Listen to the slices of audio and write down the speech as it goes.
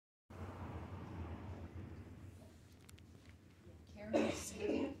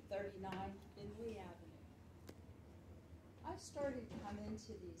started to come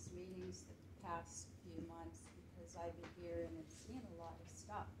into these meetings the past few months because I've been here and I've seen a lot of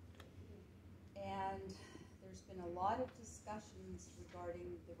stuff. And there's been a lot of discussions regarding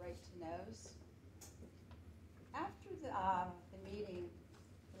the right to knows. After the meeting,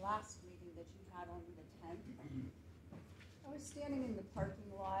 the last meeting that you had on the 10th, I was standing in the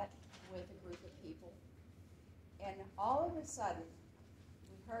parking lot with a group of people, and all of a sudden,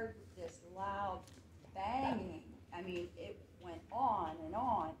 we heard this loud banging. I mean, it went on,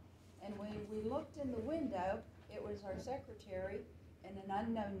 and when we looked in the window, it was our secretary and an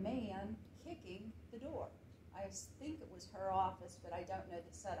unknown man kicking the door. I think it was her office, but I don't know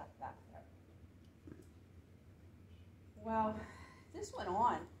the setup back there. Well, this went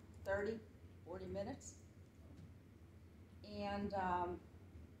on 30, 40 minutes, and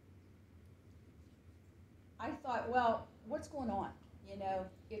I thought, well, what's going on? You know,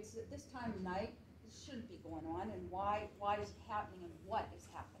 it's at this time of night, it shouldn't be going on, and why is it happening, and what is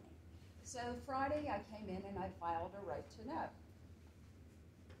happening? So Friday I came in and I filed a right to know.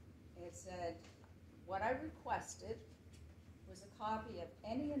 It said, what I requested was a copy of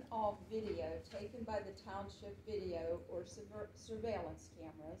any and all video taken by the township video or surveillance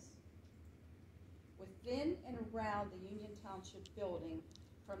cameras within and around the Union Township building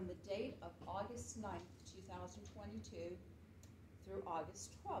from the date of August 9th, 2022 through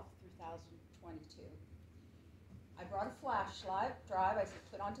August 12th, 2022. I brought a flash drive. I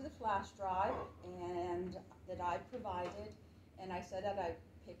said, put onto the flash drive and that I provided, and I said that I'd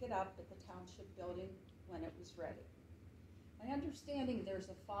pick it up at the township building when it was ready. My understanding, there's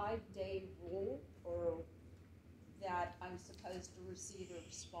a 5-day rule or that I'm supposed to receive a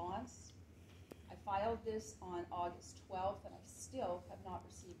response. I filed this on August 12th, and I still have not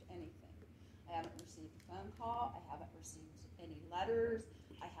received anything. I haven't received a phone call. I haven't received any letters.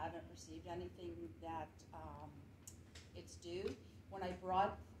 I haven't received anything that it's due. When I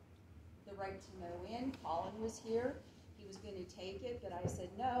brought the right to know in, Colin was here. He was going to take it, but I said,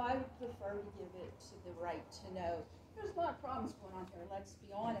 no, I would prefer to give it to the right to know. There's a lot of problems going on here, let's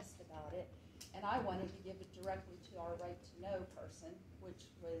be honest about it. And I wanted to give it directly to our right to know person, which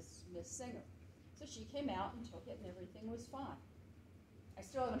was Miss Singer. So she came out and took it, and everything was fine. I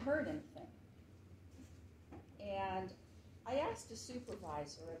still haven't heard anything. And I asked a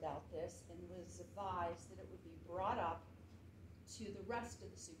supervisor about this and was advised that it would be brought up to the rest of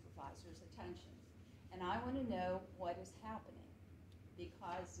the supervisor's attention. And I want to know what is happening,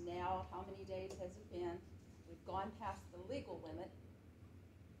 because now, how many days has it been? We've gone past the legal limit,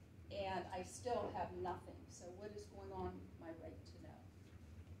 and I still have nothing. So what is going on with my right to know?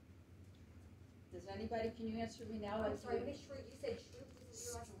 Does anybody, can you answer me now? I'm sorry, Ms. Stroop, you said Stroop?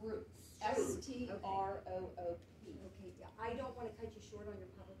 Stroop. S-T-R-O-O-P. Okay, yeah. I don't want to cut you short on your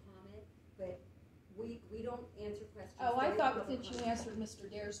public comment, but we don't answer questions. Oh, I thought that you answered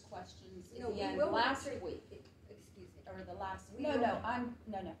Mr. Dare's questions at the end last week. Excuse me. Or the last week. No.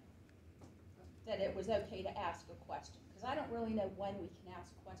 That it was okay to ask a question, because I don't really know when we can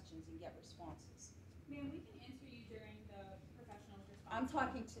ask questions and get responses. Ma'am, we can answer you during the professional response. I'm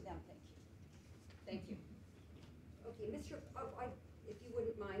talking to them, thank you. Thank you. Okay, Mr. If you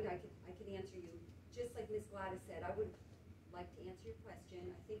wouldn't mind, I could answer you. Just like Ms. Gladys said, I would like to answer your question.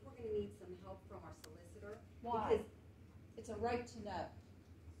 I think we're going to need some help from our solicitor. Why? Because it's a right to know.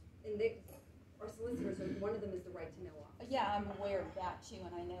 And our solicitors, one of them is the right to know office. Yeah, I'm aware of that too,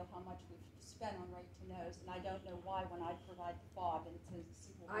 and I know how much we've spent on right to knows, and I don't know why when I provide the fob and it says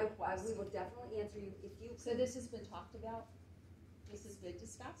civil request. We will definitely answer you if you. So this has been talked about? This has been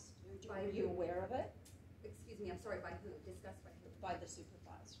discussed? Are you aware of it? Excuse me, I'm sorry, by who? Discussed by who? By the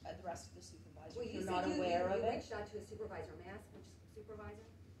supervisor, by the rest of the supervisors. Well, you You're not aware of it? You reached out to a supervisor. May I ask which supervisor?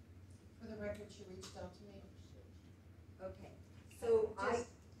 For the record, she reached out to me. Okay. So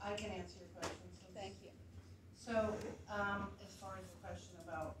I can answer your question. Thank you. So, as far as the question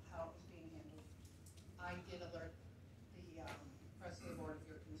about how it was being handled, I did alert the rest of the board of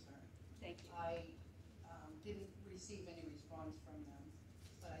your concern. Thank you. I didn't receive any response from them,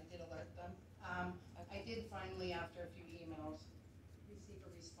 but I did alert them. I did finally, after a few emails, receive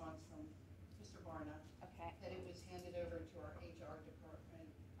a response from Mr. Barna. Okay. That it was handed over to our HR department,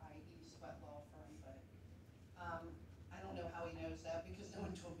 i.e. Sweat Law Firm, but I don't know how he knows that because no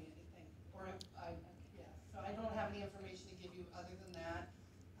one told me anything. So I don't have any information to give you other than that.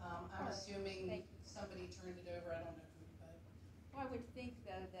 I'm assuming somebody turned it over. I don't know who, but. Well, I would think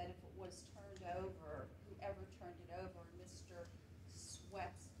though that if it was turned over, whoever turned it over, Mr.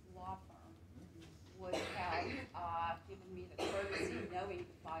 Sweat's law firm would have given me the courtesy, knowing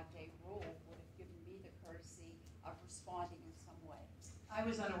the 5-day rule, would have given me the courtesy of responding in some way. I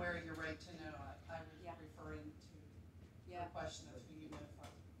was unaware of your right to know. I was Yeah. referring to Yeah. Yeah. question of who you know from.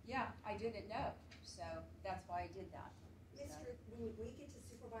 Yeah, I didn't know, so that's why I did that. So, Mr., when we get to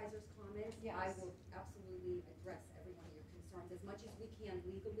supervisor's comments, I Yes. will absolutely address every one of your concerns as much as we can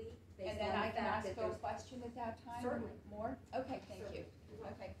legally, And based then on I the can fact ask that Phil a there's. question at that time? Certainly. More? Okay, thank you.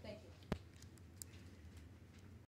 Certainly. Okay, thank